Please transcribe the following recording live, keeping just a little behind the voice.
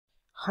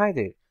Hi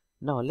there.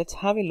 Now let's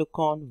have a look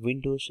on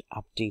Windows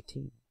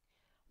updating.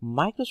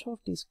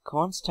 Microsoft is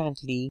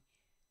constantly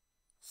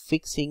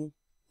fixing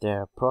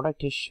their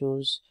product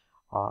issues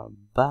or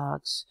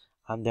bugs,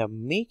 and they're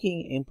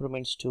making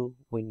improvements to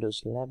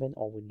Windows 11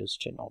 or Windows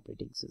 10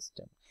 operating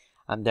system.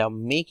 And they're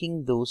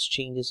making those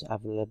changes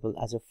available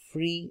as a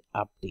free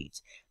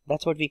updates.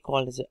 That's what we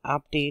call as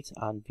updates,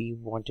 and we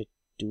wanted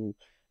to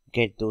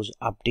get those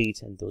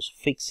updates and those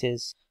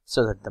fixes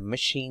so that the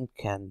machine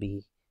can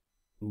be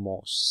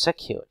more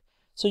secure.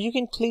 So you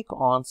can click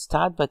on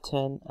start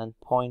button and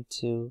point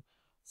to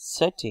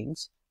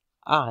settings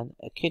and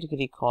a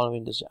category called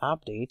Windows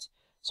Updates.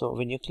 So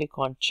when you click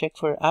on check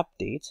for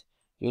updates,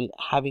 you'll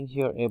having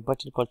here a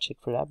button called check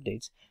for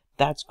updates.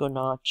 That's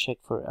gonna check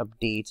for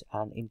updates,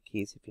 and in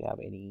case if you have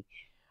any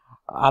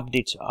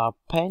updates are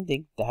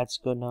pending, that's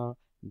gonna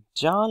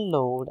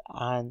download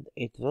and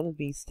it will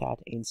be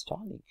start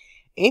installing.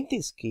 In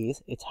this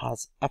case, it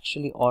has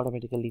actually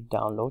automatically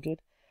downloaded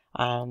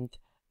and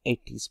it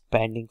is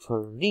pending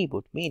for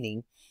reboot,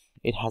 meaning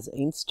it has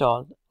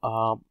installed,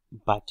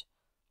 but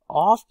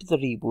after the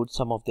reboot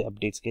some of the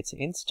updates gets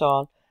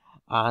installed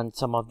and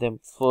some of them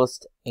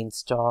first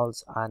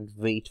installs and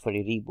wait for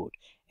a reboot.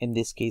 In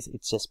this case,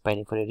 it's just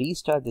pending for a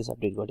restart. This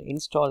update got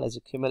installed as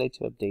a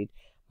cumulative update,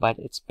 but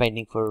it's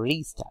pending for a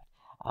restart,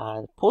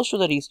 and post to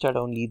the restart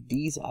only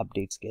these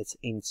updates gets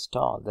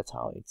installed. That's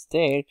how it's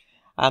there.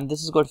 And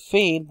this has got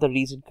failed. The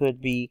reason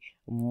could be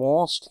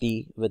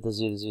mostly with the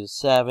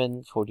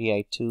 007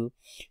 40i2.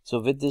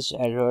 So with this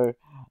error,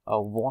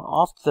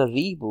 after the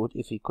reboot,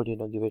 if you could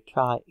give it a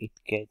try, it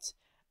gets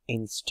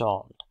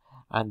installed.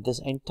 And this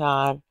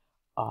entire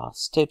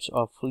steps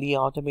are fully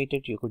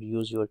automated. You could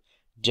use your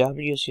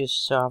WCS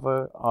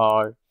server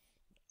or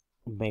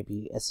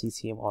maybe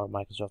SCCM or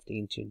Microsoft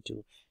Intune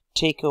to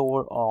take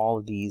over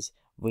all these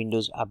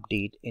Windows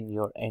update in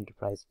your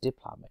enterprise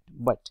deployment.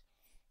 But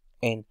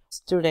in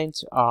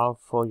students or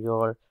for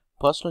your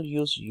personal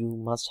use, you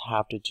must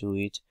have to do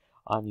it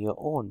on your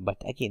own. But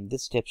again,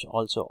 this steps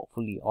also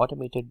fully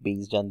automated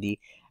based on the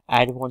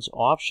advanced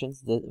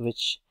options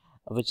which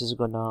is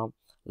gonna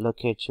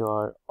locate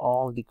your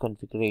all the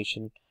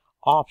configuration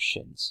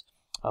options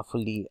are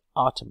fully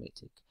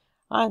automatic.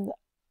 And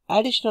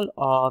additional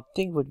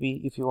thing would be,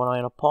 if you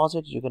want to pause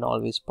it, you can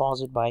always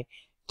pause it by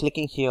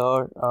clicking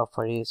here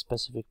for a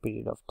specific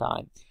period of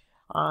time.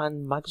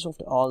 And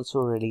Microsoft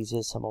also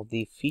releases some of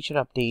the feature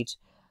updates,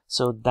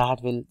 so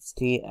that will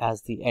stay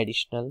as the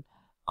additional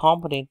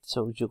component,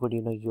 so you could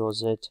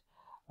use it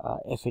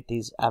if it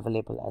is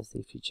available as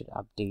the feature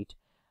update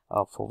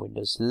for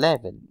Windows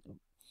 11.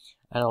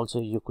 And also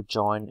you could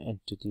join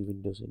into the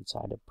Windows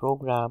Insider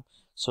program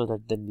so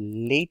that the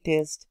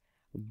latest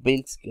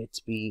builds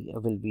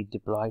will be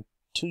deployed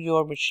to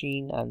your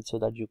machine, and so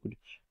that you could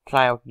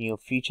try out new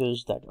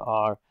features that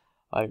are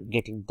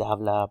getting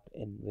developed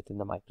within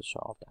the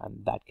Microsoft,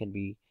 and that can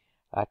be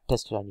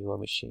tested on your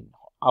machine.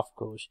 Of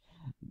course,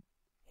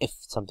 if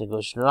something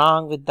goes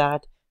wrong with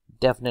that,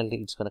 definitely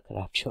it's going to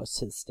corrupt your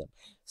system.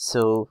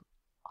 So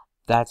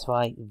that's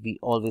why we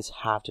always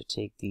have to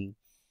take the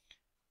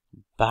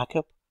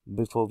backup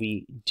before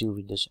we do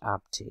Windows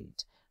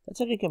update.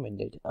 That's a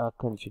recommended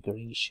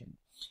configuration.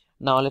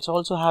 Now let's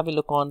also have a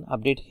look on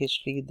update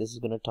history. This is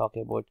going to talk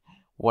about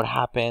what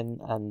happened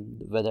and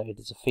whether it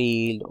is a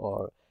failed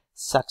or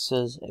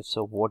success. If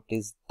so, what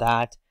is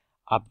that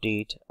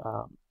update?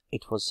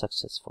 It was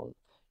successful.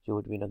 You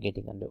would be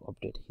getting under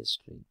update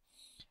history.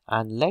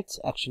 And let's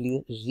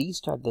actually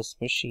restart this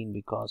machine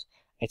because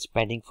it's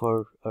pending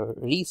for a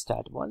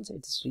restart. Once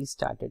it is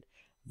restarted,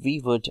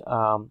 we would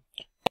now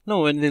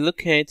when we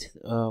look at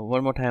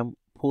one more time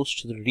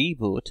post the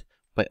reboot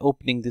by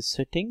opening the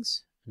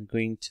settings and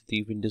going to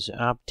the Windows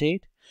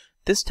update.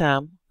 This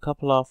time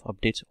couple of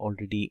updates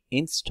already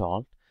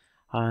installed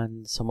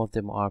and some of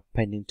them are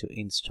pending to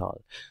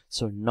install.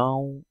 So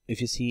now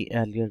if you see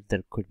earlier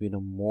there could be no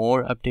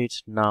more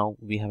updates, now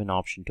we have an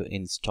option to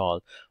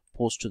install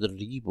post to the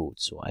reboot.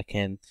 So I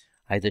can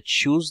either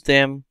choose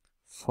them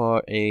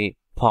for a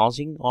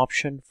pausing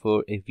option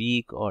for a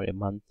week or a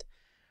month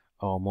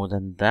or more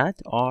than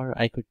that, or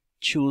I could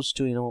choose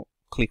to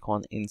click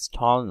on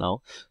install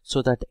now,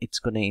 so that it's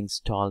going to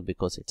install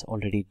because it's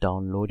already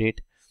downloaded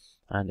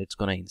and it's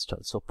going to install.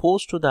 So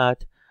post to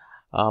that,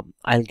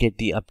 I'll get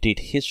the update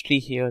history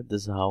here.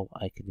 This is how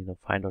I can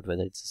find out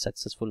whether it's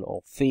successful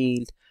or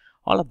failed.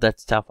 All of that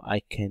stuff I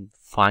can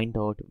find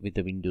out with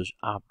the Windows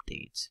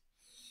updates.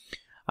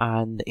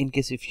 And in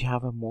case if you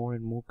have more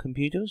and more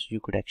computers, you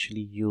could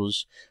actually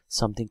use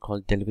something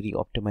called delivery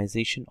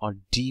optimization or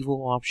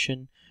DEVO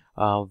option,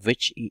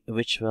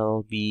 which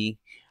will be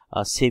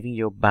saving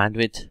your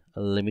bandwidth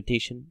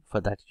limitation. For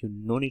that you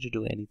no need to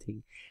do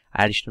anything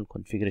additional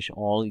configuration.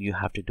 All you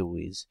have to do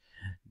is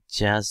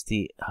just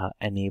the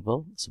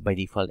enable. So by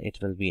default it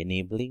will be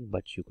enabling,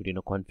 but you could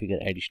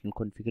configure additional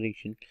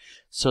configuration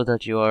so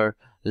that your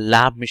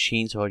lab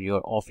machines or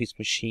your office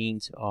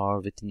machines or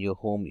within your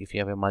home, if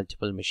you have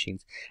multiple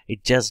machines,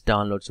 it just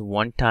downloads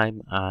one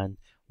time, and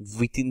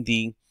within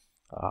the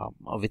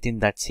within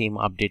that same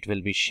update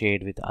will be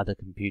shared with other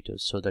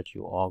computers, so that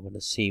you are going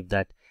to save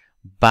that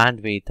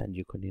bandwidth, and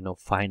you can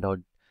find out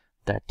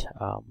that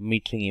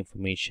metering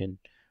information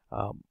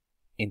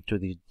into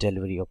the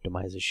delivery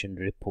optimization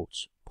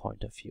reports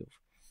point of view.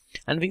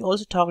 And we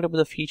also talked about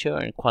the feature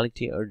and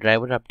quality or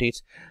driver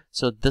updates.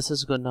 So this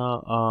is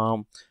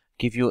gonna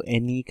give you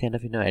any kind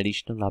of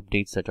additional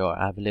updates that are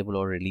available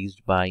or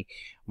released by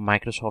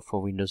Microsoft for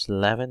Windows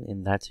 11.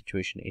 In that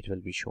situation, it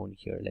will be shown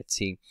here. Let's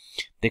see,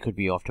 they could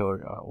be after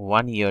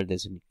 1 year,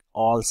 there's an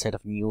all set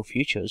of new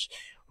features.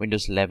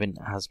 Windows 11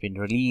 has been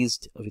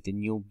released with a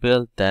new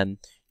build, then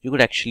you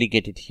could actually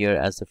get it here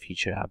as the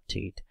feature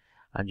update,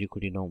 and you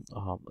could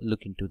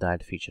look into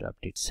that feature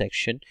update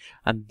section.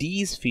 And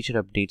these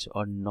feature updates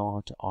are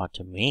not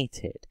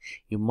automated,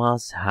 you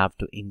must have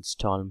to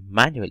install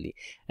manually.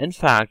 In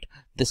fact,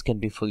 this can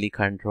be fully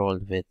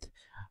controlled with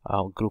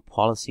group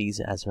policies,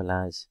 as well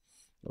as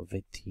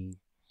with the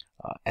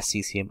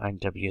SCCM and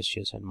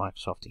WSGS and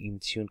Microsoft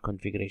Intune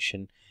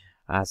configuration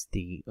as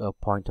the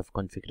point of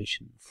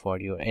configuration for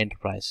your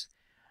enterprise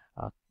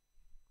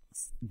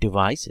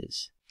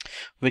devices.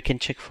 We can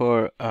check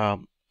for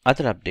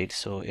other updates.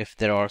 So if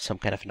there are some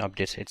kind of an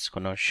updates, it's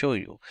gonna show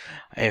you.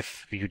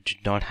 If you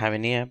did not have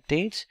any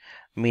updates,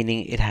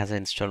 meaning it has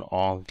installed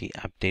all the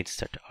updates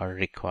that are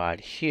required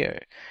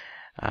here,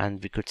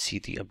 and we could see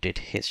the update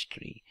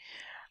history.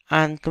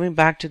 And coming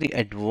back to the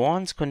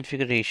advanced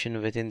configuration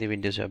within the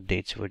Windows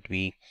updates would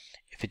be,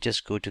 if you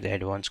just go to the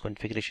advanced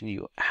configuration,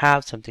 you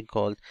have something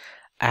called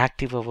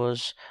active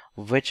hours,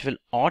 which will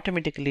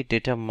automatically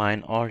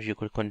determine, or you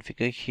could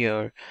configure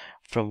here,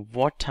 from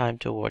what time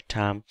to what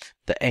time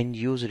the end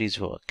user is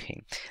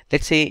working.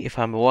 Let's say if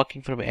I'm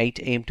working from 8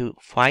 a.m. to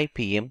 5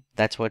 p.m.,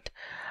 that's what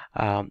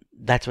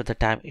the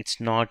time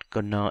it's not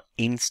gonna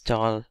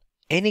install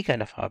any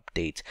kind of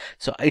updates.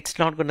 So it's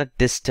not gonna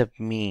disturb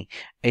me.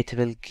 It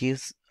will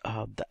give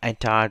the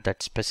entire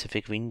that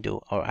specific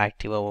window or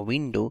active hour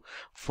window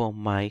for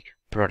my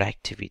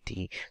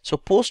productivity. So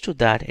post to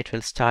that, it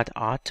will start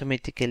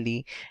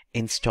automatically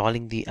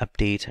installing the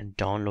updates and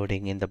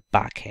downloading in the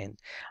backend,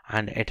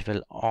 and it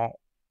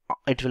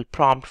will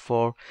prompt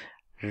for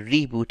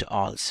reboot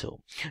also.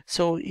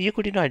 So you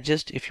could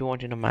adjust if you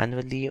want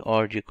manually,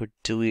 or you could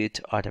do it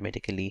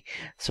automatically.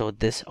 So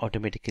this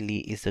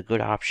automatically is a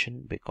good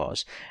option,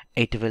 because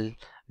it will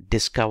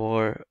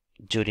discover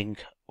during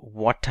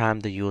what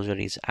time the user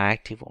is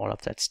active, all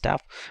of that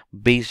stuff.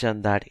 Based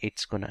on that,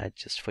 it's gonna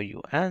adjust for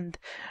you. And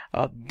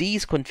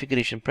these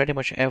configuration, pretty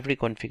much every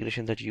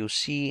configuration that you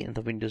see in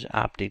the Windows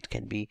update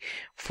can be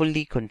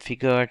fully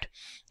configured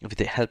with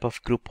the help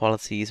of group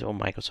policies or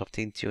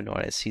Microsoft Intune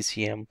or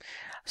SCCM,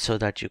 so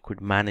that you could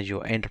manage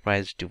your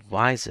enterprise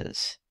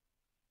devices.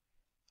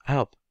 I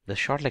hope the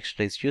short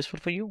lecture is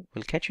useful for you.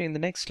 We'll catch you in the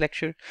next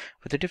lecture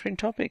with a different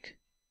topic.